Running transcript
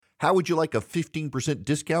How would you like a 15%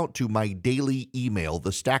 discount to my daily email,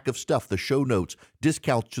 the stack of stuff, the show notes,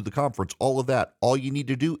 discounts to the conference, all of that? All you need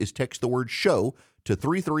to do is text the word show to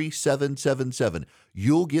 33777.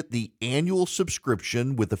 You'll get the annual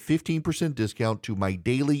subscription with a 15% discount to my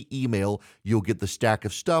daily email. You'll get the stack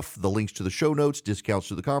of stuff, the links to the show notes, discounts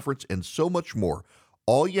to the conference, and so much more.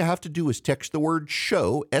 All you have to do is text the word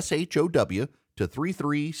show, SHOW, to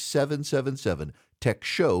 33777. Text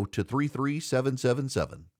show to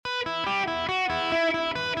 33777.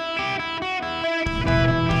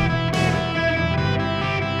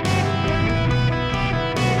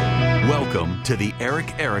 Welcome to the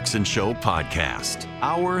Eric Erickson Show podcast,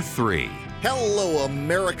 Hour 3. Hello,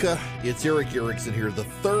 America. It's Eric Erickson here, the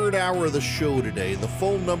third hour of the show today. The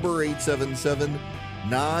phone number,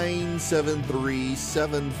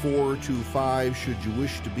 877-973-7425, should you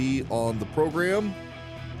wish to be on the program.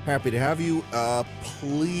 Happy to have you.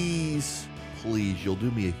 Please, you'll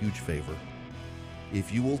do me a huge favor.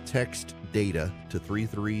 If you will text DATA to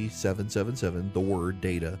 33777, the word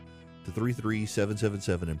DATA, to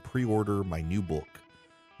 33777 and pre-order my new book,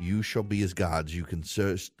 You Shall Be as Gods. You can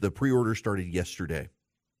the pre-order started yesterday.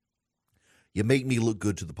 You make me look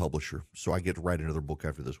good to the publisher, so I get to write another book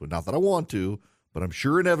after this one. Not that I want to, but I'm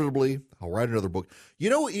sure inevitably I'll write another book. You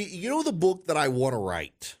know the book that I want to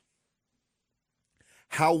write?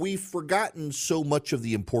 How we've forgotten so much of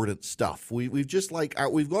the important stuff. We've just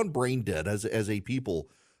we've gone brain dead as a people.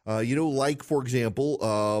 Like, for example,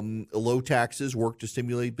 low taxes work to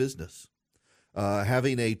stimulate business.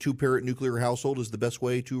 Having a two-parent nuclear household is the best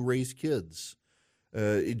way to raise kids.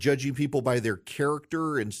 Judging people by their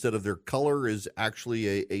character instead of their color is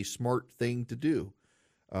actually a smart thing to do.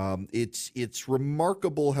 It's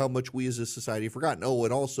remarkable how much we as a society have forgotten. Oh,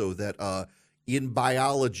 and also that in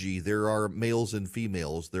biology, there are males and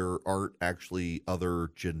females. There aren't actually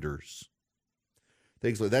other genders.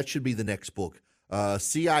 Things like that should be the next book.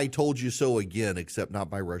 See, I Told You So Again, except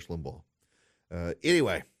not by Rush Limbaugh.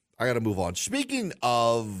 Anyway, I got to move on. Speaking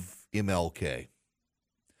of MLK,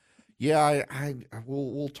 yeah,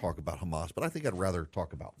 we'll talk about Hamas, but I think I'd rather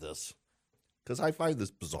talk about this because I find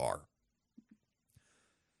this bizarre.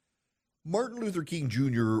 Martin Luther King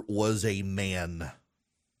Jr. was a man.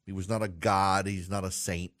 He was not a god. He's not a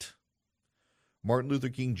saint. Martin Luther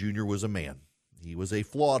King Jr. was a man. He was a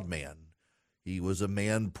flawed man. He was a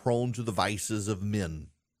man prone to the vices of men.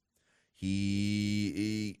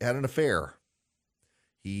 He had an affair.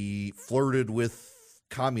 He flirted with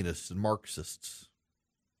communists and Marxists.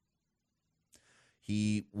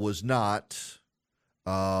 He was not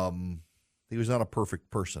a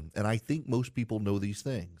perfect person. And I think most people know these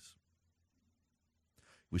things.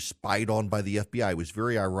 He was spied on by the FBI. It was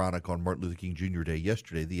very ironic on Martin Luther King Jr. Day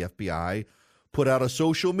yesterday. The FBI put out a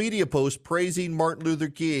social media post praising Martin Luther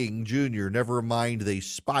King Jr. Never mind, they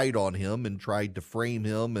spied on him and tried to frame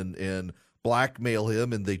him and blackmail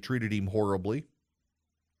him, and they treated him horribly.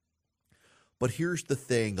 But here's the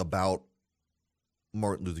thing about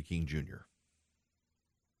Martin Luther King Jr.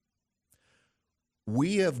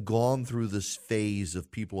 We have gone through this phase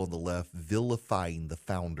of people on the left vilifying the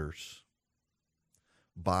founders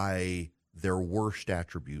by their worst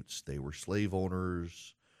attributes. They were slave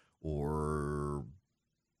owners, or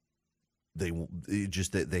they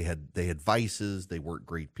had vices. They weren't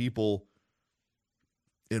great people.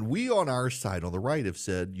 And we on our side, on the right, have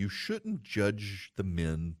said you shouldn't judge the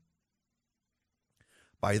men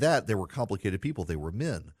by that. They were complicated people. They were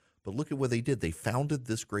men. But look at what they did. They founded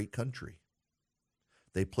this great country.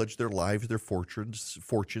 They pledged their lives, their fortunes,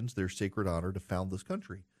 their sacred honor to found this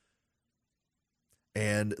country.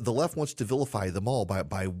 And the left wants to vilify them all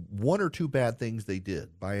by one or two bad things they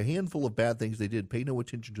did. By a handful of bad things they did, pay no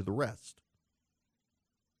attention to the rest.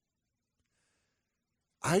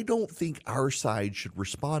 I don't think our side should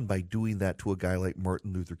respond by doing that to a guy like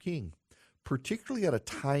Martin Luther King, particularly at a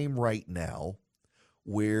time right now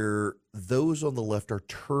where those on the left are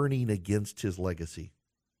turning against his legacy.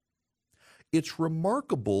 It's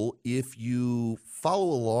remarkable if you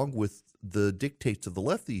follow along with the dictates of the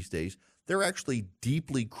left these days. They're actually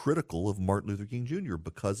deeply critical of Martin Luther King Jr.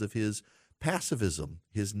 because of his pacifism,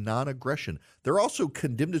 his non-aggression. They're also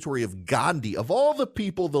condemnatory of Gandhi. Of all the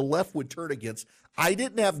people the left would turn against, I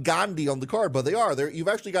didn't have Gandhi on the card, but they are. You've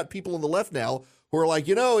actually got people on the left now who are like,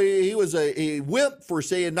 he was a wimp for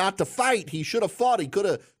saying not to fight. He should have fought. He could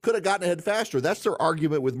have gotten ahead faster. That's their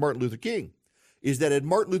argument with Martin Luther King, is that had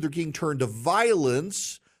Martin Luther King turned to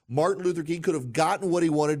violence, Martin Luther King could have gotten what he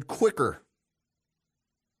wanted quicker.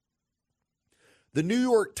 The New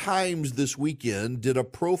York Times this weekend did a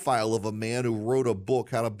profile of a man who wrote a book,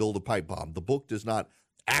 How to Build a Pipe Bomb. The book does not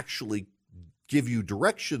actually give you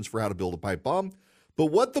directions for how to build a pipe bomb,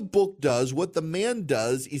 But what the book does, what the man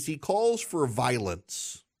does, is he calls for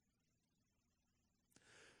violence.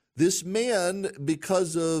 This man,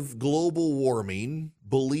 because of global warming,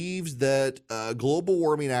 believes that global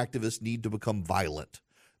warming activists need to become violent,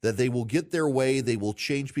 that they will get their way, they will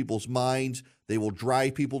change people's minds, they will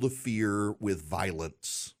drive people to fear with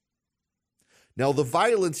violence. Now, the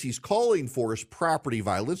violence he's calling for is property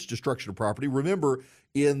violence, destruction of property. Remember,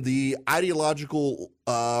 in the ideological,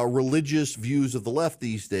 religious views of the left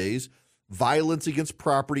these days, violence against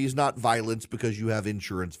property is not violence because you have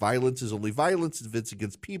insurance. Violence is only violence if it's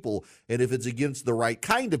against people. And if it's against the right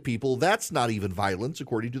kind of people, that's not even violence,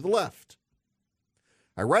 according to the left.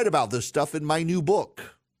 I write about this stuff in my new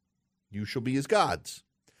book, You Shall Be As Gods.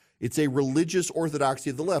 It's a religious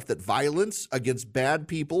orthodoxy of the left that violence against bad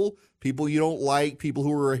people, people you don't like, people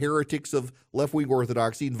who are heretics of left-wing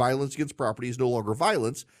orthodoxy, and violence against property is no longer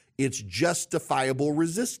violence. It's justifiable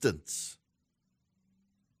resistance.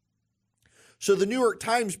 So the New York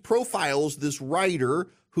Times profiles this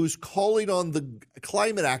writer who's calling on the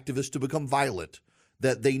climate activists to become violent,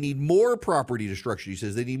 that they need more property destruction. He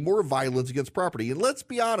says they need more violence against property. And let's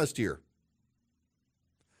be honest here.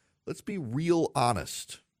 Let's be real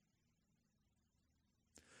honest.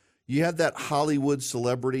 You had that Hollywood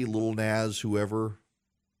celebrity, Lil Nas, whoever,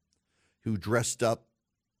 who dressed up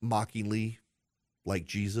mockingly like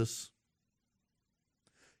Jesus.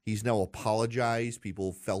 He's now apologized.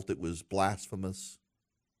 People felt it was blasphemous.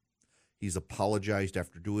 He's apologized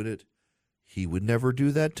after doing it. He would never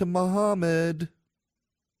do that to Muhammad.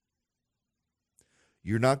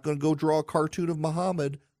 You're not going to go draw a cartoon of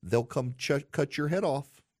Muhammad. They'll come cut your head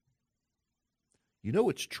off. You know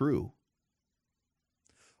it's true.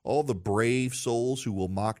 All the brave souls who will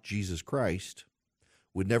mock Jesus Christ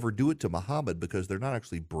would never do it to Muhammad because they're not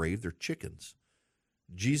actually brave, they're chickens.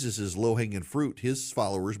 Jesus is low-hanging fruit. His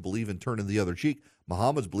followers believe in turning the other cheek.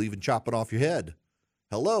 Muhammad's believe in chopping off your head.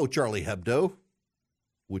 Hello, Charlie Hebdo,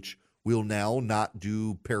 which will now not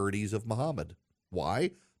do parodies of Muhammad. Why?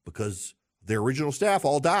 Because their original staff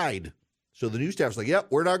all died. So the new staff's like, yep,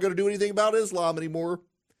 we're not going to do anything about Islam anymore.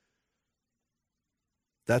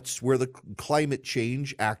 That's where the climate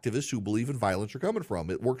change activists who believe in violence are coming from.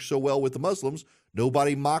 It works so well with the Muslims.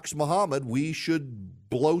 Nobody mocks Muhammad. We should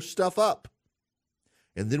blow stuff up.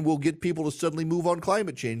 And then we'll get people to suddenly move on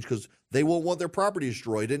climate change because they won't want their property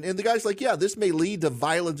destroyed. And the guy's like, yeah, this may lead to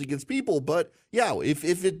violence against people, but yeah, if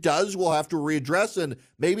it does, we'll have to readdress, and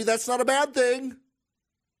maybe that's not a bad thing.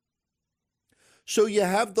 So you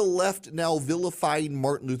have the left now vilifying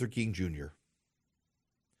Martin Luther King Jr.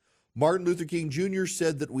 Martin Luther King Jr.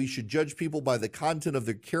 said that we should judge people by the content of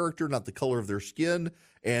their character, not the color of their skin.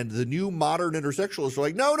 And the new modern intersectionalists are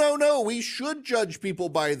like, no, we should judge people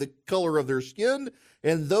by the color of their skin.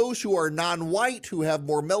 And those who are non-white, who have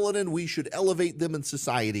more melanin, we should elevate them in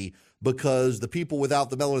society because the people without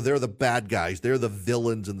the melanin, they're the bad guys. They're the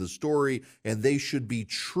villains in the story, and they should be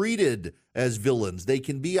treated as villains. They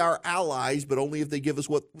can be our allies, but only if they give us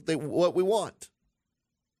what we want.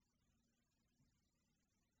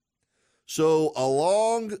 So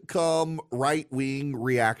along come right-wing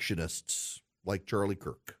reactionists like Charlie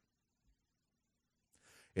Kirk.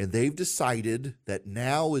 And they've decided that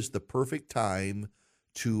now is the perfect time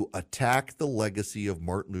to attack the legacy of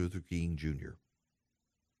Martin Luther King Jr.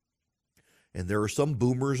 And there are some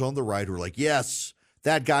boomers on the right who are like, yes,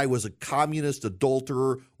 that guy was a communist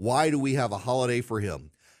adulterer. Why do we have a holiday for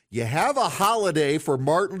him? You have a holiday for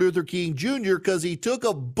Martin Luther King Jr. because he took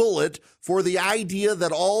a bullet for the idea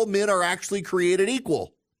that all men are actually created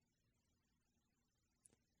equal.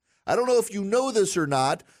 I don't know if you know this or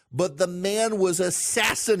not, but the man was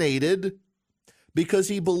assassinated because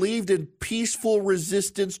he believed in peaceful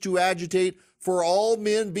resistance to agitate for all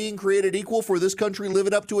men being created equal, for this country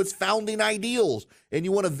living up to its founding ideals. And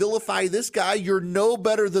you want to vilify this guy? You're no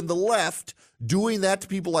better than the left doing that to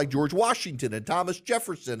people like George Washington and Thomas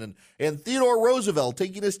Jefferson and Theodore Roosevelt,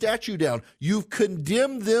 taking his statue down. You've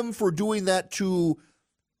condemned them for doing that to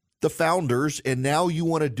the founders, and now you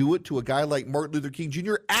want to do it to a guy like Martin Luther King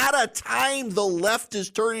Jr. At a time the left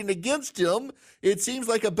is turning against him, it seems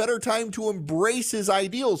like a better time to embrace his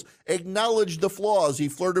ideals, acknowledge the flaws. He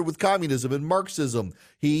flirted with communism and Marxism.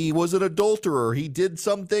 He was an adulterer. He did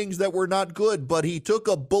some things that were not good, but he took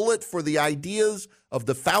a bullet for the ideas of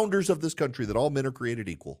the founders of this country, that all men are created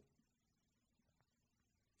equal.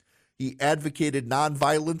 He advocated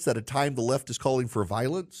nonviolence at a time the left is calling for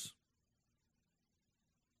violence.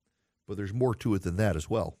 But there's more to it than that as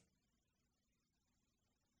well.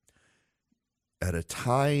 At a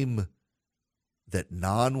time that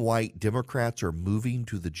non-white Democrats are moving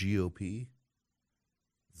to the GOP,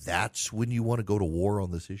 that's when you want to go to war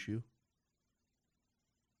on this issue?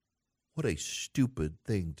 What a stupid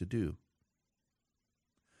thing to do.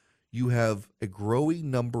 You have a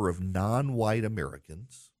growing number of non-white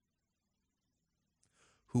Americans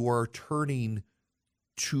who are turning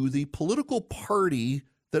to the political party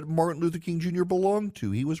that Martin Luther King Jr. belonged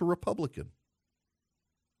to. He was a Republican.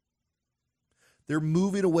 They're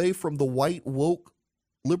moving away from the white woke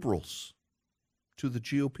liberals to the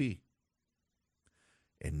GOP.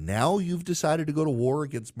 And now you've decided to go to war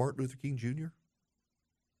against Martin Luther King Jr.?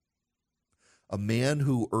 A man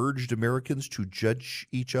who urged Americans to judge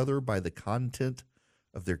each other by the content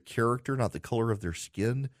of their character, not the color of their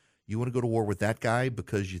skin. You want to go to war with that guy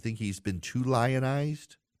because you think he's been too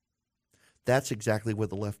lionized? That's exactly what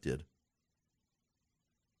the left did.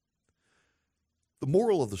 The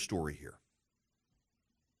moral of the story here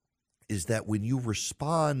is that when you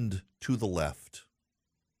respond to the left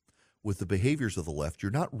with the behaviors of the left,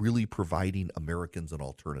 you're not really providing Americans an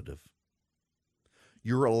alternative.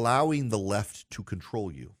 You're allowing the left to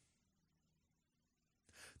control you.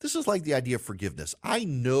 This is like the idea of forgiveness. I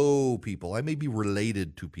know people, I may be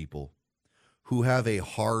related to people who have a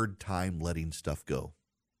hard time letting stuff go,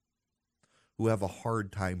 who have a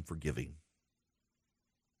hard time forgiving.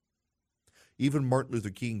 Even Martin Luther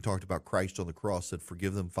King talked about Christ on the cross, said,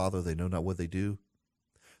 "Forgive them, Father, they know not what they do."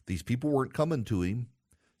 These people weren't coming to him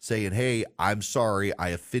saying, "Hey, I'm sorry I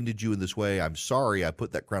offended you in this way. I'm sorry I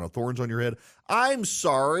put that crown of thorns on your head. I'm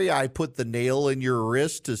sorry I put the nail in your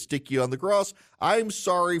wrist to stick you on the cross. I'm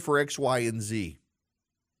sorry for X, Y, and Z."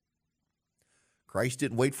 Christ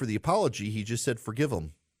didn't wait for the apology. He just said, "Forgive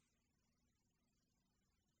them."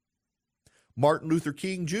 Martin Luther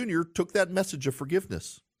King Jr. took that message of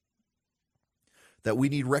forgiveness, that we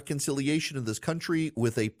need reconciliation in this country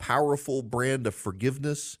with a powerful brand of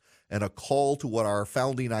forgiveness and a call to what our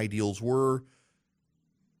founding ideals were,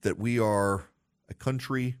 that we are a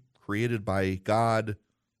country created by God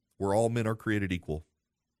where all men are created equal,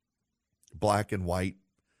 black and white,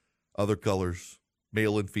 other colors,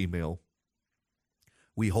 male and female.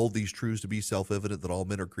 We hold these truths to be self-evident, that all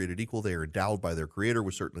men are created equal. They are endowed by their Creator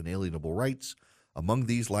with certain inalienable rights. Among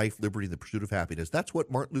these, life, liberty, and the pursuit of happiness. That's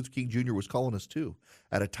what Martin Luther King Jr. was calling us to.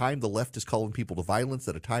 At a time the left is calling people to violence,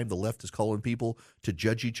 at a time the left is calling people to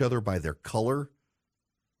judge each other by their color.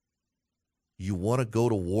 You want to go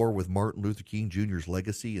to war with Martin Luther King Jr.'s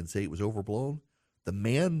legacy and say it was overblown? The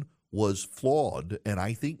man was flawed, and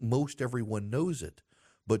I think most everyone knows it.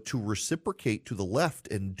 But to reciprocate to the left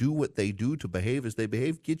and do what they do, to behave as they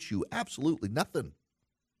behave, gets you absolutely nothing.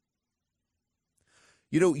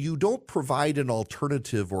 You know, you don't provide an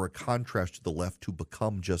alternative or a contrast to the left to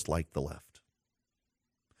become just like the left.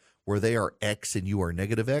 Where they are X and you are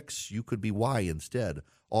negative X, you could be Y instead.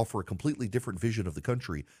 Offer a completely different vision of the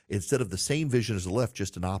country instead of the same vision as the left,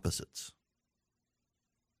 just in opposites.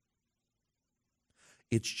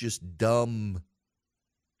 It's just dumb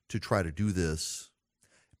to try to do this,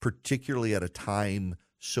 particularly at a time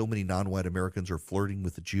so many non-white Americans are flirting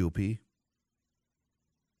with the GOP.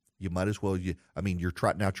 You might as well, you're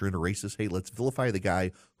trotting out your inner racist. Hey, let's vilify the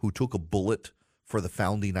guy who took a bullet for the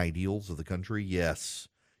founding ideals of the country. Yes,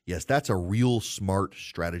 that's a real smart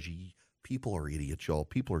strategy. People are idiots, y'all.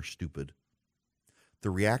 People are stupid.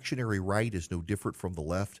 The reactionary right is no different from the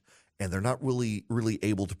left, and they're not really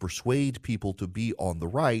able to persuade people to be on the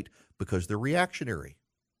right because they're reactionary.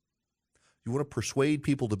 You want to persuade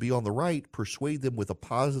people to be on the right, persuade them with a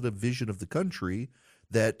positive vision of the country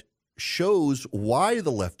that shows why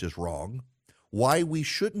the left is wrong, why we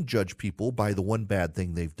shouldn't judge people by the one bad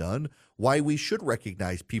thing they've done, why we should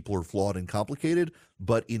recognize people are flawed and complicated,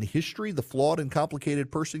 but in history, the flawed and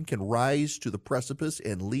complicated person can rise to the precipice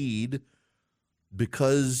and lead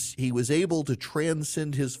because he was able to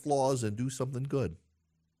transcend his flaws and do something good.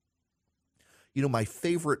 You know, my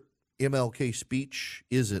favorite MLK speech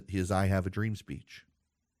isn't his "I Have a Dream" speech.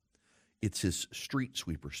 It's his street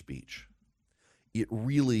sweeper speech. It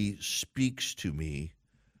really speaks to me.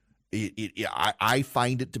 I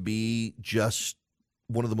find it to be just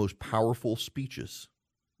one of the most powerful speeches.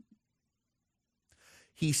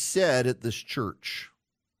 He said at this church,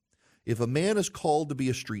 if a man is called to be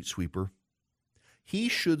a street sweeper, he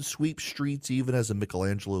should sweep streets even as a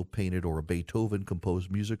Michelangelo painted or a Beethoven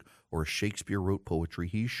composed music or a Shakespeare wrote poetry.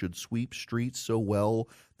 He should sweep streets so well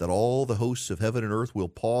that all the hosts of heaven and earth will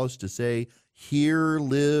pause to say, "Here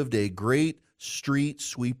lived a great street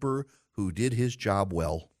sweeper who did his job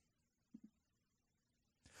well."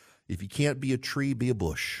 If you can't be a tree, be a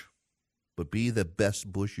bush, but be the best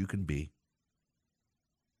bush you can be.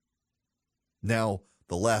 Now,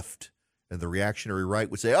 the left and the reactionary right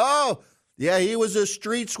would say, "Oh, yeah, he was a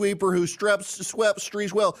street sweeper who swept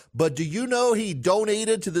streets well, but do you know he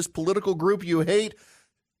donated to this political group you hate?"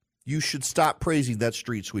 You should stop praising that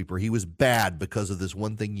street sweeper. He was bad because of this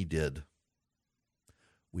one thing he did.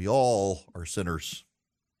 We all are sinners,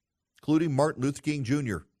 including Martin Luther King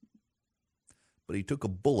Jr. But he took a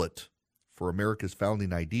bullet for America's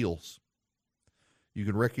founding ideals. You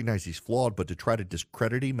can recognize he's flawed, but to try to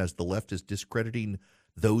discredit him as the left is discrediting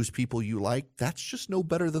those people you like, that's just no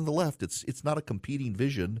better than the left. It's not a competing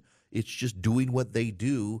vision. It's just doing what they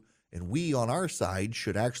do, and we on our side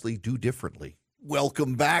should actually do differently.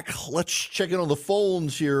 Welcome back. Let's check in on the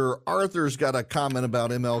phones here. Arthur's got a comment about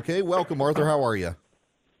MLK. Welcome, Arthur. How are you?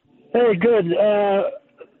 Hey, good.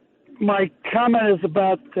 My comment is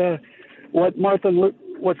about what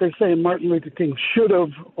they're saying Martin Luther King should have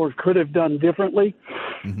or could have done differently.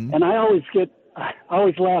 Mm-hmm. And I always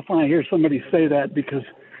laugh when I hear somebody say that, because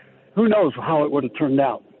who knows how it would have turned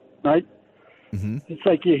out, right? Mm-hmm. It's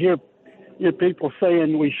like you hear people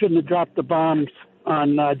saying we shouldn't have dropped the bombs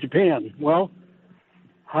on Japan. Well,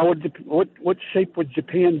 what shape would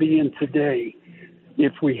Japan be in today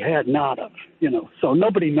if we had not of? So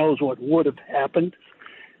nobody knows what would have happened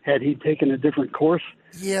had he taken a different course.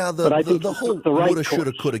 Yeah, the whole woulda,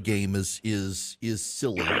 shoulda, coulda game is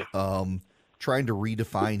silly. Trying to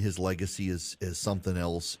redefine his legacy as something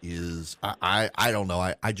else is I don't know.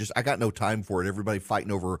 I got no time for it. Everybody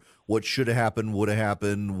fighting over what should have happened, would have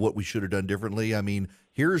happened, what we should have done differently. I mean,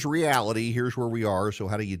 here's reality. Here's where we are. So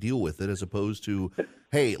how do you deal with it? As opposed to,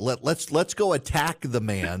 hey, let's go attack the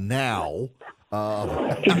man now.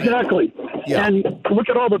 Exactly. Yeah. And look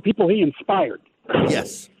at all the people he inspired.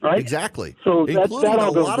 Yes, right? Exactly. So including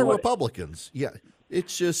a lot of Republicans. Yeah.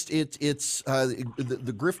 It's just the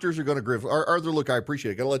grifters are going to grift. Arthur, look, I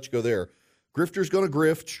appreciate it. Got to let you go there. Grifters going to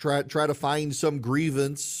grift. Try to find some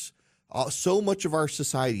grievance. So much of our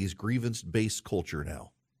society is grievance-based culture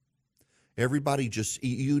now. Everybody just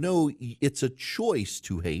it's a choice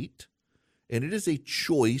to hate, and it is a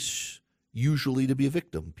choice usually to be a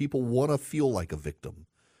victim. People want to feel like a victim.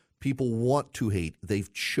 People want to hate.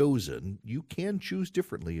 They've chosen. You can choose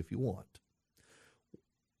differently if you want.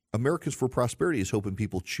 Americans for Prosperity is hoping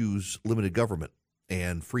people choose limited government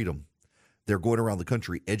and freedom. They're going around the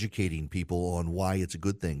country educating people on why it's a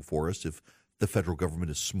good thing for us if the federal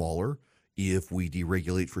government is smaller, if we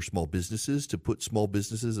deregulate for small businesses, to put small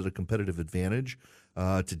businesses at a competitive advantage,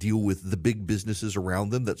 to deal with the big businesses around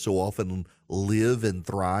them that so often live and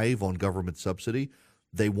thrive on government subsidy.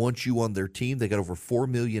 They want you on their team. They got over 4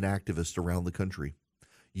 million activists around the country.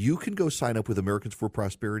 You can go sign up with Americans for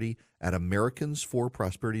Prosperity at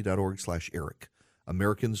americansforprosperity.org/Eric.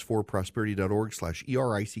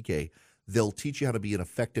 americansforprosperity.org/ERICK. They'll teach you how to be an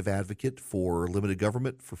effective advocate for limited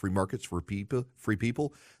government, for free markets, for free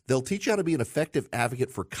people. They'll teach you how to be an effective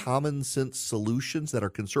advocate for common sense solutions that are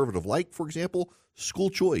conservative, like, for example, school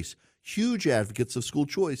choice. Huge advocates of school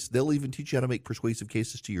choice. They'll even teach you how to make persuasive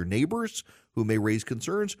cases to your neighbors who may raise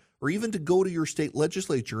concerns, or even to go to your state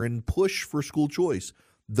legislature and push for school choice.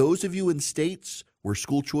 Those of you in states where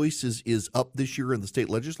school choice is up this year in the state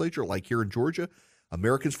legislature, like here in Georgia,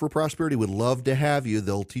 Americans for Prosperity would love to have you.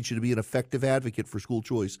 They'll teach you to be an effective advocate for school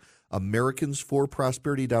choice.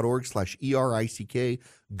 americansforprosperity.org/ERICK.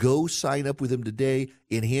 Go sign up with them today.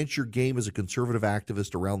 Enhance your game as a conservative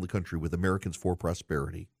activist around the country with Americans for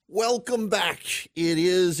Prosperity. Welcome back. It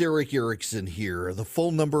is Eric Erickson here. The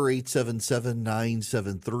phone number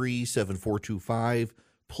 877-973-7425.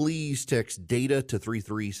 Please text DATA to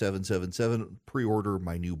 33777. Pre-order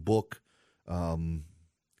my new book. Help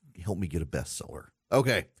me get a bestseller.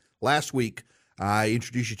 Okay, last week I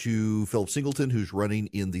introduced you to Philip Singleton, who's running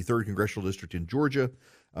in the 3rd Congressional District in Georgia.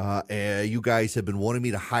 You guys have been wanting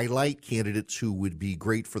me to highlight candidates who would be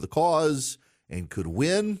great for the cause and could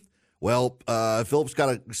win. Well, Philip's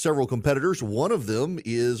got several competitors. One of them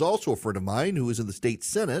is also a friend of mine who is in the state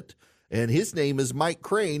Senate, and his name is Mike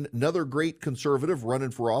Crane, another great conservative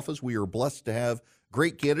running for office. We are blessed to have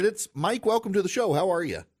great candidates. Mike, welcome to the show. How are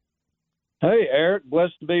you? Hey, Eric,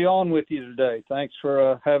 blessed to be on with you today. Thanks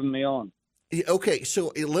for having me on. Okay,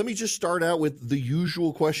 so let me just start out with the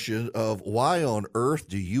usual question of why on earth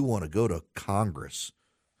do you want to go to Congress?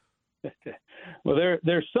 Well,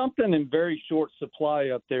 there's something in very short supply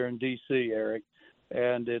up there in D.C., Eric,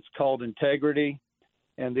 and it's called integrity.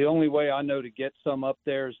 And the only way I know to get some up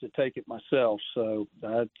there is to take it myself. So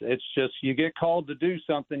it's just you get called to do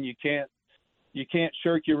something, you can't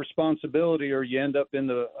shirk your responsibility, or you end up in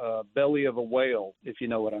the belly of a whale, if you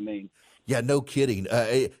know what I mean. Yeah, no kidding.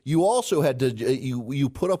 You also had to you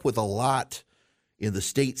put up with a lot in the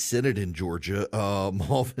state Senate in Georgia.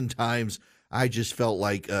 Oftentimes, I just felt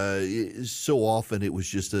like so often it was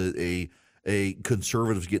just a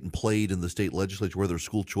conservatives getting played in the state legislature, whether it's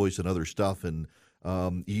school choice and other stuff. And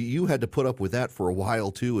You had to put up with that for a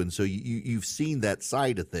while too, and so you've seen that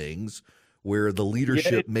side of things where the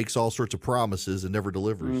leadership makes all sorts of promises and never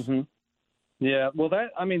delivers. Mm-hmm. Yeah, well,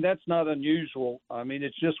 that's not unusual. I mean,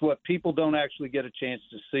 it's just what people don't actually get a chance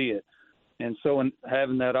to see it. And so in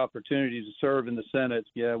having that opportunity to serve in the Senate,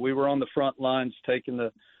 we were on the front lines taking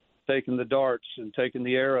the darts and taking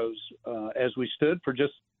the arrows as we stood for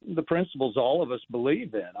just the principles all of us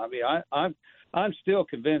believe in. I mean, I'm still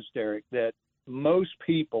convinced, Eric, that most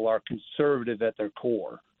people are conservative at their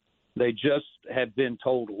core. They just have been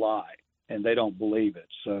told a lie, and they don't believe it.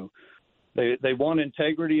 So they want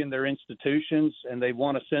integrity in their institutions, and they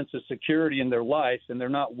want a sense of security in their life, and they're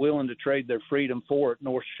not willing to trade their freedom for it,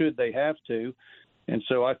 nor should they have to. And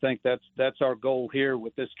so I think that's our goal here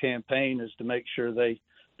with this campaign, is to make sure they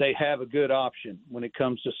have a good option when it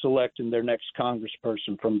comes to selecting their next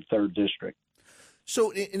congressperson from the 3rd District.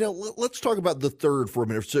 So, let's talk about the 3rd for a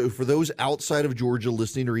minute. So for those outside of Georgia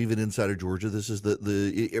listening, or even inside of Georgia, this is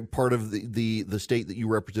the part of the state that you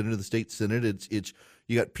represented in the state Senate. It's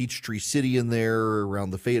you got Peachtree City in there around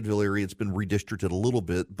the Fayetteville area. It's been redistricted a little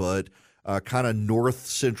bit, but kind of north,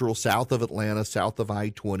 central, south of Atlanta, south of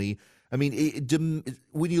I-20. I mean,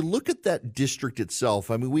 when you look at that district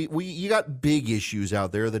itself, I mean, you got big issues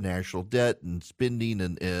out there, the national debt and spending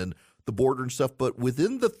and the border and stuff. But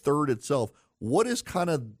within the 3rd itself, what is kind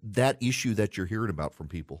of that issue that you're hearing about from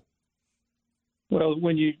people? Well,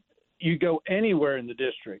 when you go anywhere in the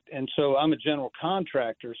district, and so I'm a general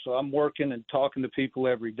contractor, so I'm working and talking to people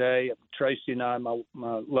every day. Tracy and I, my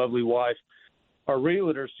lovely wife, are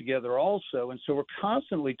realtors together also, and so we're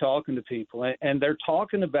constantly talking to people, and they're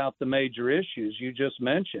talking about the major issues you just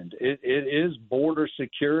mentioned. It is border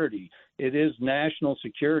security. It is national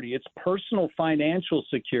security. It's personal financial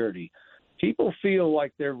security. People feel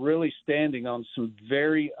like they're really standing on some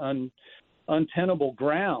very untenable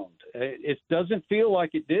ground. It doesn't feel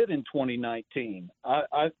like it did in 2019.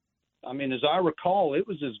 I mean, as I recall, it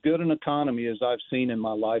was as good an economy as I've seen in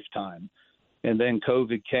my lifetime. And then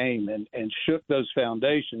COVID came and shook those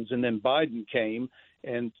foundations. And then Biden came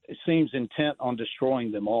and seems intent on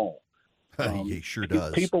destroying them all. He sure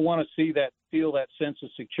does. People want to feel that sense of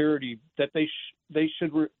security that they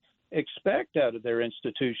should expect out of their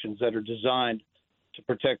institutions that are designed to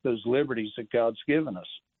protect those liberties that God's given us.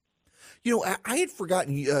 You know, I had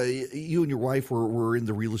forgotten you and your wife were in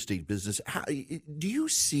the real estate business. Do you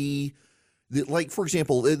see that, like, for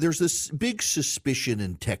example, there's this big suspicion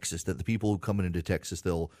in Texas that the people who coming into Texas,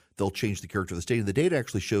 they'll change the character of the state. And the data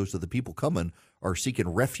actually shows that the people coming are seeking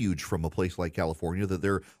refuge from a place like California, that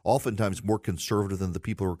they're oftentimes more conservative than the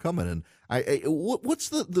people who are coming. And what's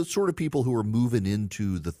the sort of people who are moving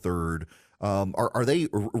into the 3rd? Are they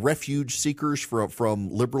refuge seekers from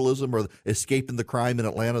liberalism, or escaping the crime in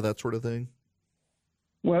Atlanta, that sort of thing?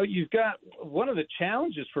 Well, you've got one of the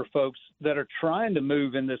challenges for folks that are trying to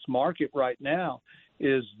move in this market right now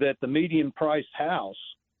is that the median price house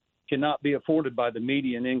cannot be afforded by the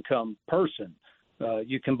median income person.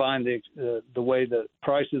 You combine the way the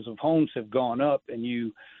prices of homes have gone up, and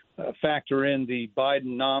you factor in the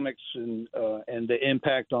Bidenomics and the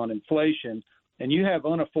impact on inflation, and you have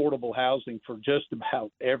unaffordable housing for just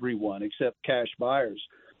about everyone except cash buyers.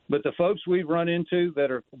 But the folks we've run into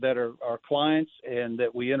that are our clients and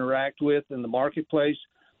that we interact with in the marketplace,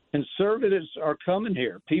 conservatives are coming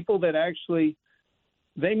here. People that actually,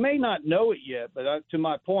 they may not know it yet, but to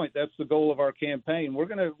my point, that's the goal of our campaign. We're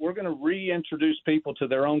gonna reintroduce people to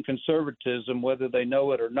their own conservatism, whether they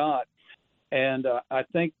know it or not. And I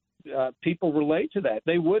think people relate to that.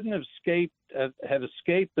 They wouldn't have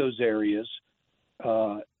escaped those areas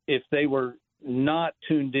if they were not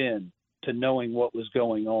tuned in to knowing what was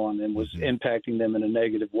going on and was impacting them in a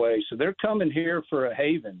negative way. So they're coming here for a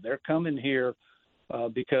haven. They're coming here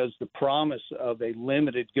because the promise of a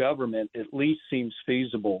limited government at least seems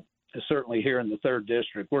feasible, certainly here in the 3rd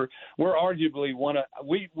District. We're arguably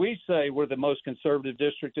we say we're the most conservative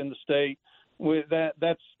district in the state.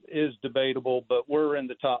 That is debatable, but we're in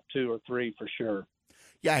the top 2 or 3 for sure.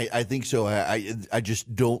 Yeah, I think so. I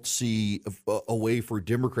just don't see a way for a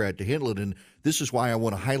Democrat to handle it. And this is why I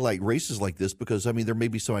want to highlight races like this, because, I mean, there may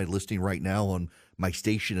be somebody listening right now on my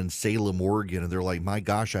station in Salem, Oregon, and they're like, my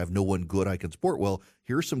gosh, I have no one good I can support. Well,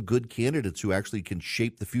 here are some good candidates who actually can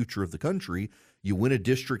shape the future of the country. You win a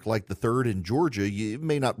district like the 3rd in Georgia, you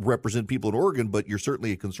may not represent people in Oregon, but you're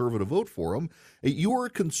certainly a conservative vote for them. You're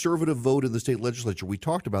a conservative vote in the state legislature. We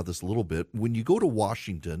talked about this a little bit. When you go to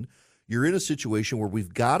Washington, you're in a situation where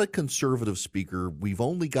we've got a conservative speaker. We've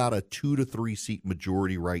only got a 2 to 3 seat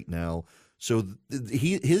majority right now. So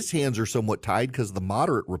his hands are somewhat tied because of the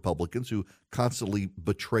moderate Republicans who constantly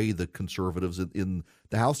betray the conservatives in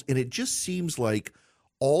the House. And it just seems like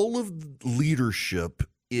all of leadership,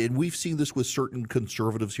 and we've seen this with certain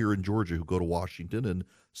conservatives here in Georgia who go to Washington and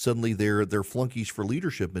suddenly they're flunkies for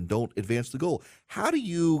leadership and don't advance the goal. How do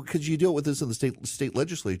you, because you deal with this in the state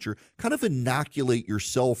legislature, kind of inoculate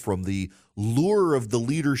yourself from the lure of the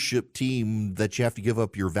leadership team that you have to give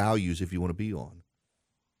up your values if you want to be on?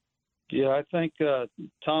 Yeah, I think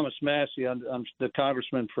Thomas Massey, I'm the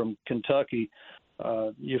congressman from Kentucky.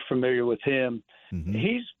 You're familiar with him. Mm-hmm.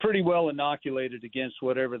 He's pretty well inoculated against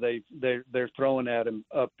whatever they're throwing at him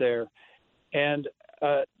up there. And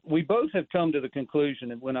we both have come to the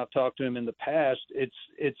conclusion, and when I've talked to him in the past,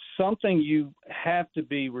 it's something you have to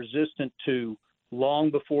be resistant to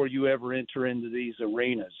long before you ever enter into these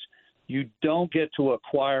arenas. You don't get to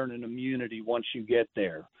acquire an immunity once you get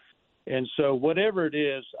there. And so whatever it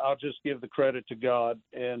is, I'll just give the credit to God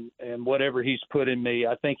and whatever he's put in me.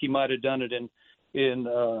 I think he might have done it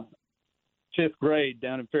in fifth grade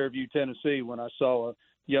down in Fairview, Tennessee, when I saw a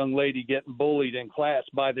young lady getting bullied in class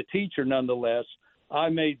by the teacher nonetheless. I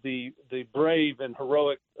made the brave and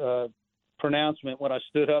heroic pronouncement when I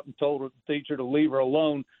stood up and told the teacher to leave her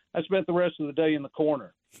alone. I spent the rest of the day in the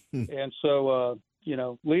corner. And so,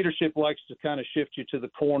 leadership likes to kind of shift you to the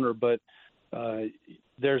corner, but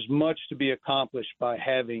there's much to be accomplished by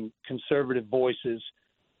having conservative voices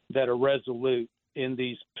that are resolute in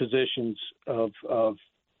these positions of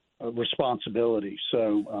responsibility.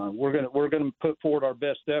 So we're going to put forward our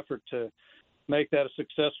best effort to make that a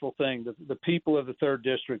successful thing. The people of the 3rd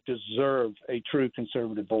District deserve a true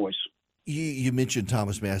conservative voice. You mentioned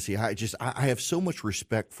Thomas Massey. I have so much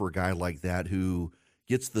respect for a guy like that who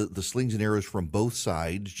gets the slings and arrows from both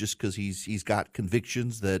sides just because he's got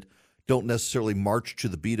convictions that don't necessarily march to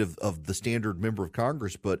the beat of the standard member of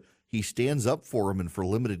Congress, but he stands up for him and for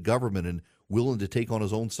limited government and willing to take on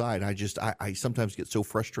his own side. I sometimes get so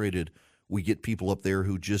frustrated. We get people up there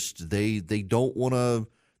who just they don't want to.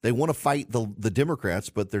 They want to fight the Democrats,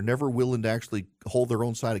 but they're never willing to actually hold their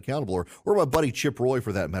own side accountable. Or my buddy Chip Roy,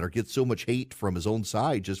 for that matter, gets so much hate from his own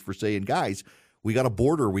side just for saying, guys, we got a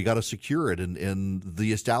border, we got to secure it, and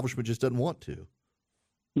the establishment just doesn't want to.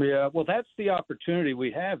 Yeah, well, that's the opportunity we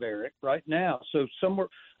have, Eric, right now. So somewhere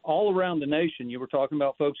all around the nation, you were talking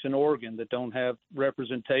about folks in Oregon that don't have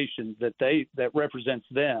representation that represents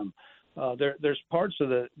them. There's parts of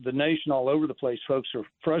the nation all over the place. Folks are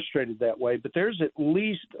frustrated that way, but there's at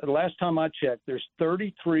least, last time I checked, there's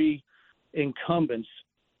 33 incumbents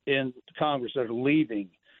in Congress that are leaving.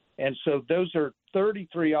 And so those are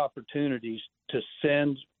 33 opportunities to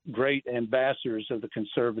send great ambassadors of the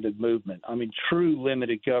conservative movement. I mean, true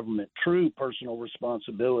limited government, true personal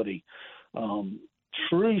responsibility,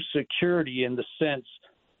 true security in the sense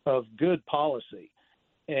of good policy.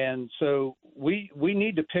 And so we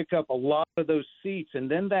need to pick up a lot of those seats, and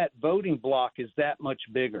then that voting block is that much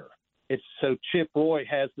bigger. It's so Chip Roy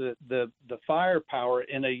has the firepower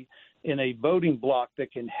in a voting block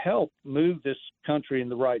that can help move this country in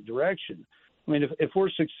the right direction. I mean, if we're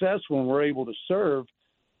successful and we're able to serve,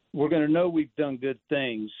 we're going to know we've done good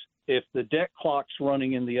things. If the debt clock's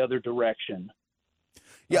running in the other direction.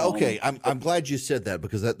 Yeah, okay. I'm glad you said that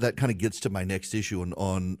because that kind of gets to my next issue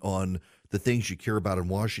on the things you care about in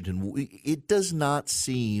Washington. It does not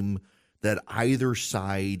seem that either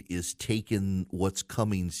side is taking what's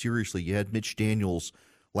coming seriously. You had Mitch Daniels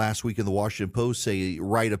last week in the Washington Post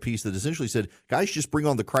write a piece that essentially said, guys, just bring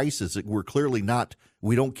on the crisis. We're clearly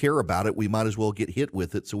we don't care about it. We might as well get hit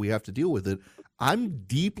with it, so we have to deal with it. I'm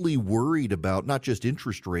deeply worried about not just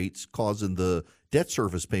interest rates causing the debt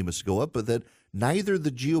service payments to go up, but that neither the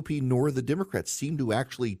GOP nor the Democrats seem to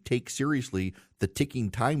actually take seriously the ticking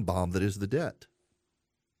time bomb that is the debt.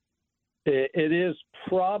 It is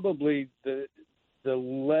probably the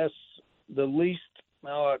least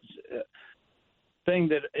thing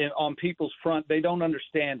that on people's front, they don't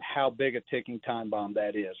understand how big a ticking time bomb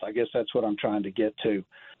that is. I guess that's what I'm trying to get to.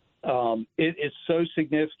 It is so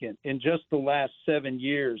significant. In just the last 7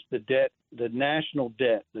 years, the national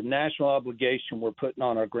debt, the national obligation we're putting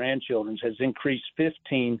on our grandchildren has increased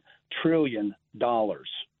 $15 trillion.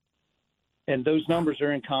 And those numbers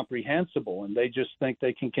are incomprehensible, and they just think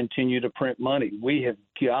they can continue to print money. We have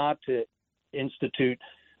got to institute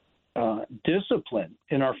discipline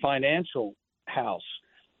in our financial house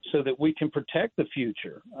so that we can protect the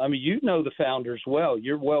future. I mean, you know the founders well.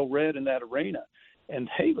 You're well read in that arena. And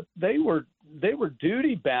they were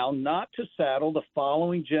duty bound not to saddle the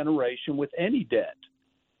following generation with any debt.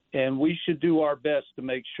 And we should do our best to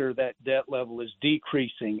make sure that debt level is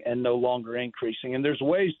decreasing and no longer increasing. And there's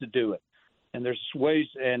ways to do it. and there's ways,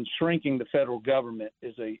 and shrinking the federal government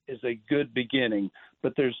is a good beginning,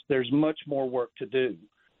 but there's much more work to do.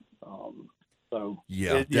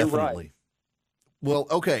 Yeah, you're definitely. Right. Well,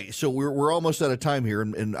 okay, so we're almost out of time here,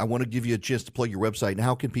 and I want to give you a chance to plug your website. And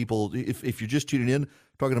how can people, if you're just tuning in,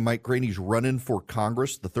 talking to Mike Crane, he's running for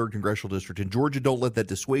Congress, the 3rd Congressional District in Georgia. Don't let that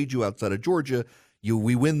dissuade you outside of Georgia.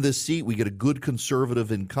 We win this seat, we get a good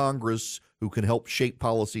conservative in Congress who can help shape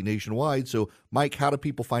policy nationwide. So, Mike, how do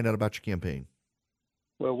people find out about your campaign?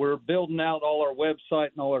 Well, we're building out all our website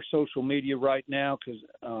and all our social media right now,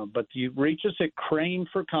 but you reach us at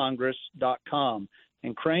craneforcongress.com.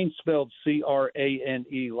 And Crane spelled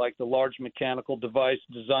C-R-A-N-E, like the large mechanical device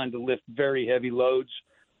designed to lift very heavy loads.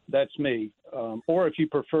 That's me. Or if you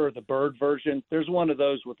prefer the bird version, there's one of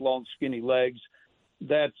those with long, skinny legs.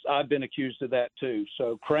 I've been accused of that too.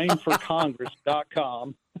 So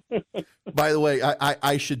craneforcongress.com. By the way,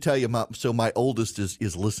 I should tell you, my oldest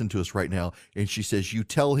is listening to us right now, and she says, you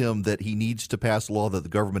tell him that he needs to pass a law that the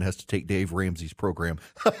government has to take Dave Ramsey's program.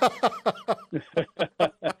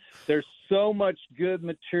 There's so much good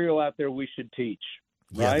material out there we should teach.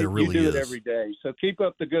 Yeah, right? there really You do is. it every day. So keep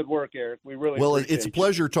up the good work, Eric. We really appreciate it's a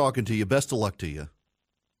pleasure talking to you. Best of luck to you.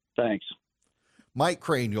 Thanks. Mike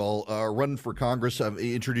Crane, y'all, running for Congress. I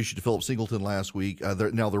introduced you to Philip Singleton last week.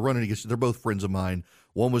 They're running against. They're both friends of mine.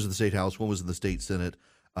 One was in the state house. One was in the state senate.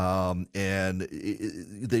 And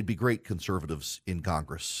they'd be great conservatives in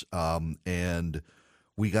Congress. And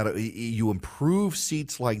we got to. You improve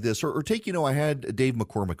seats like this, or take. I had Dave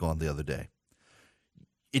McCormick on the other day.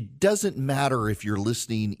 It doesn't matter if you're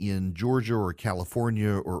listening in Georgia or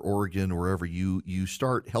California or Oregon or wherever you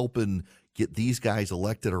start helping get these guys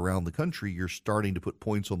elected around the country, you're starting to put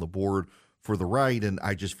points on the board for the right. And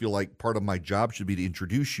I just feel like part of my job should be to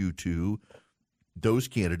introduce you to those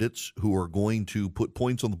candidates who are going to put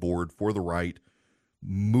points on the board for the right,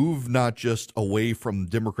 move not just away from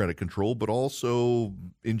Democratic control, but also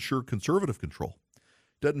ensure conservative control.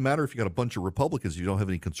 Doesn't matter if you got a bunch of Republicans, you don't have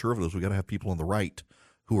any conservatives. We got to have people on the right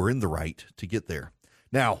who are in the right to get there.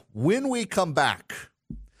 Now, when we come back,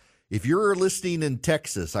 if you're listening in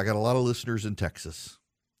Texas, I got a lot of listeners in Texas.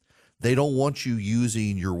 They don't want you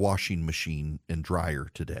using your washing machine and dryer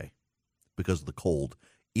today because of the cold.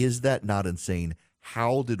 Is that not insane?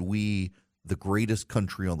 How did we, the greatest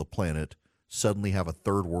country on the planet, suddenly have a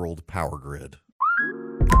third world power grid?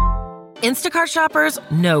 Instacart shoppers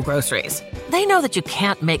know groceries. They know that you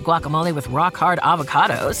can't make guacamole with rock-hard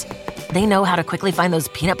avocados. They know how to quickly find those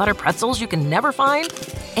peanut butter pretzels you can never find.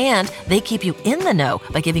 And they keep you in the know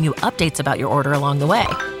by giving you updates about your order along the way.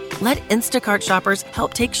 Let Instacart shoppers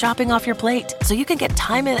help take shopping off your plate so you can get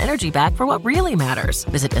time and energy back for what really matters.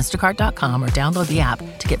 Visit instacart.com or download the app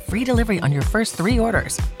to get free delivery on your first 3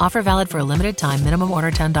 orders. Offer valid for a limited time. Minimum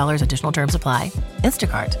order $10. Additional terms apply.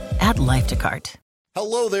 Instacart. Add life to cart.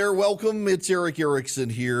 Hello there. Welcome. It's Eric Erickson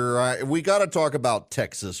here. We got to talk about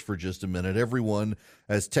Texas for just a minute. Everyone,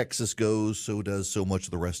 as Texas goes, so does so much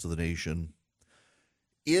of the rest of the nation.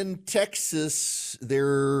 In Texas,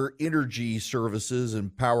 their energy services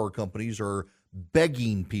and power companies are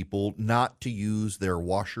begging people not to use their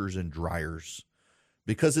washers and dryers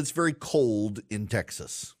because it's very cold in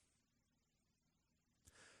Texas.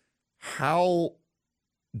 How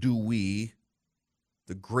do we,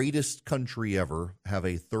 the greatest country ever, have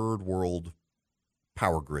a third world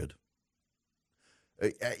power grid?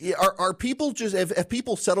 Are people just, have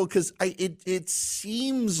people settled? Because it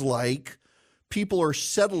seems like people are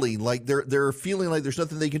settling, like they're feeling like there's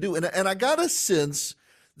nothing they can do. And I got a sense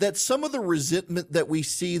that some of the resentment that we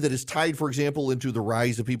see that is tied, for example, into the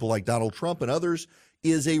rise of people like Donald Trump and others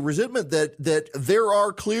is a resentment that there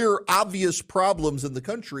are clear, obvious problems in the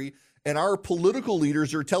country, and our political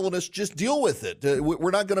leaders are telling us just deal with it. We're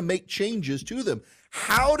not going to make changes to them.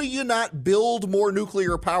 How do you not build more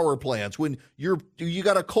nuclear power plants when you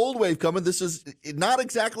got a cold wave coming? This is not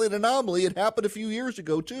exactly an anomaly. It happened a few years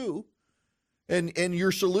ago too. And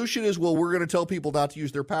your solution is, well, we're going to tell people not to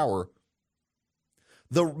use their power.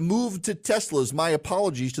 The move to Teslas, my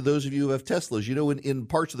apologies to those of you who have Teslas. In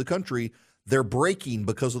parts of the country, they're breaking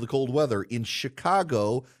because of the cold weather. In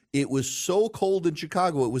Chicago, it was so cold in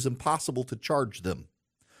Chicago, it was impossible to charge them.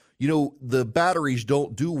 The batteries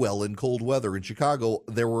don't do well in cold weather. In Chicago,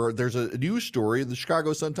 there's a news story in the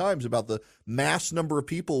Chicago Sun-Times about the mass number of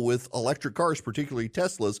people with electric cars, particularly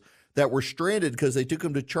Teslas, that were stranded because they took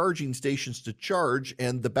them to charging stations to charge,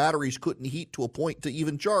 and the batteries couldn't heat to a point to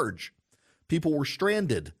even charge. People were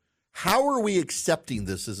stranded. How are we accepting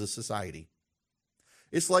this as a society?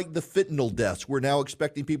 It's like the fentanyl deaths. We're now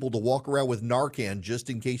expecting people to walk around with Narcan just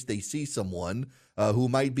in case they see someone who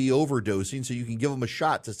might be overdosing, so you can give them a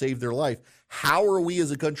shot to save their life. How are we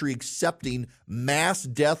as a country accepting mass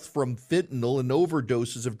death from fentanyl and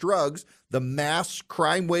overdoses of drugs, the mass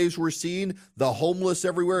crime waves we're seeing, the homeless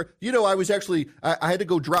everywhere? You know, I had to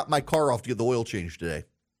go drop my car off to get the oil changed today.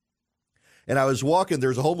 And I was walking,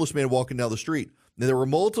 there's a homeless man walking down the street. And there were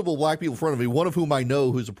multiple black people in front of me, one of whom I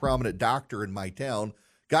know who's a prominent doctor in my town.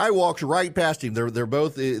 Guy walks right past him. They're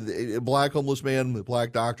both a black homeless man, the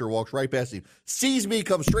black doctor walks right past him, sees me,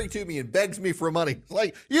 comes straight to me and begs me for money.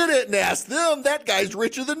 Like, you didn't ask them. That guy's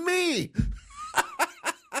richer than me.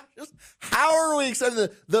 How are we accepting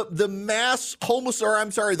the mass homeless, or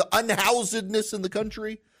I'm sorry, the unhousedness in the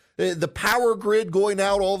country? The power grid going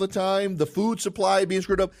out all the time, the food supply being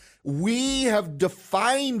screwed up. We have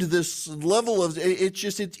defined this level of,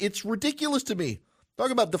 it's ridiculous to me.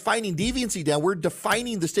 Talking about defining deviancy down, we're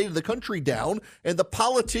defining the state of the country down, and the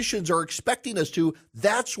politicians are expecting us to.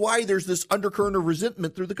 That's why there's this undercurrent of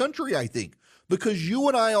resentment through the country, I think, because you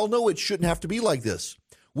and I all know it shouldn't have to be like this.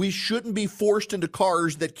 We shouldn't be forced into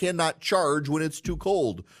cars that cannot charge when it's too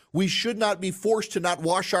cold. We should not be forced to not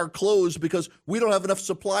wash our clothes because we don't have enough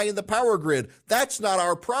supply in the power grid. That's not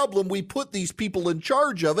our problem. We put these people in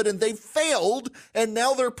charge of it, and they failed, and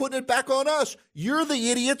now they're putting it back on us. You're the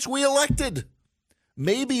idiots we elected.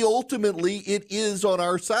 Maybe ultimately it is on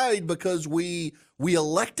our side because we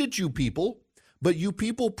elected you people, but you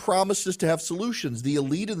people promised us to have solutions. The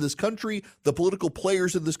elite in this country, the political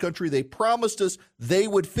players in this country, they promised us they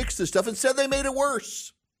would fix this stuff. Instead, they made it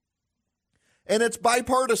worse. And it's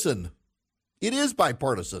bipartisan. It is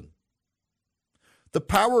bipartisan. The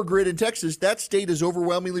power grid in Texas, that state is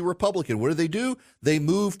overwhelmingly Republican. What do? They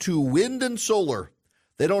move to wind and solar.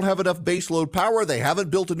 They don't have enough baseload power. They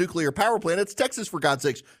haven't built a nuclear power plant. It's Texas, for God's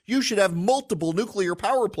sakes. You should have multiple nuclear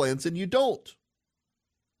power plants, and you don't.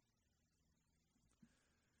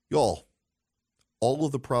 Y'all, all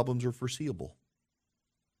of the problems are foreseeable.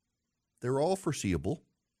 They're all foreseeable.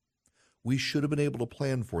 We should have been able to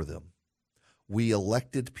plan for them. We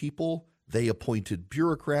elected people. They appointed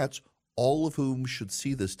bureaucrats, all of whom should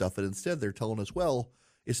see this stuff. And instead, they're telling us, well,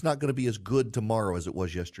 it's not going to be as good tomorrow as it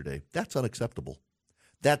was yesterday. That's unacceptable.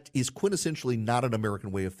 That is quintessentially not an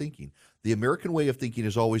American way of thinking. The American way of thinking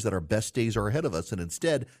is always that our best days are ahead of us. And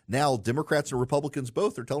instead, now Democrats and Republicans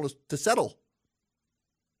both are telling us to settle.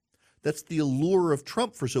 That's the allure of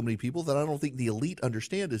Trump for so many people that I don't think the elite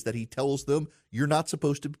understand, is that he tells them you're not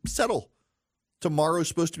supposed to settle. Tomorrow's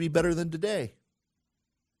supposed to be better than today.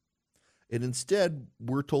 And instead,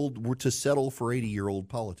 we're told we're to settle for 80-year-old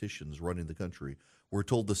politicians running the country. We're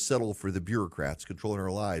told to settle for the bureaucrats controlling our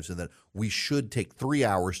lives, and that we should take 3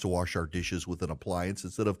 hours to wash our dishes with an appliance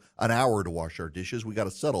instead of an hour to wash our dishes. We got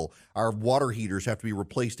to settle. Our water heaters have to be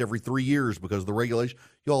replaced every 3 years because of the regulation.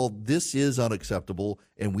 Y'all, this is unacceptable,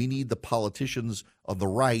 and we need the politicians on the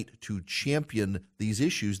right to champion these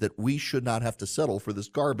issues, that we should not have to settle for this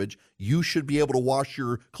garbage. You should be able to wash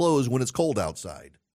your clothes when it's cold outside.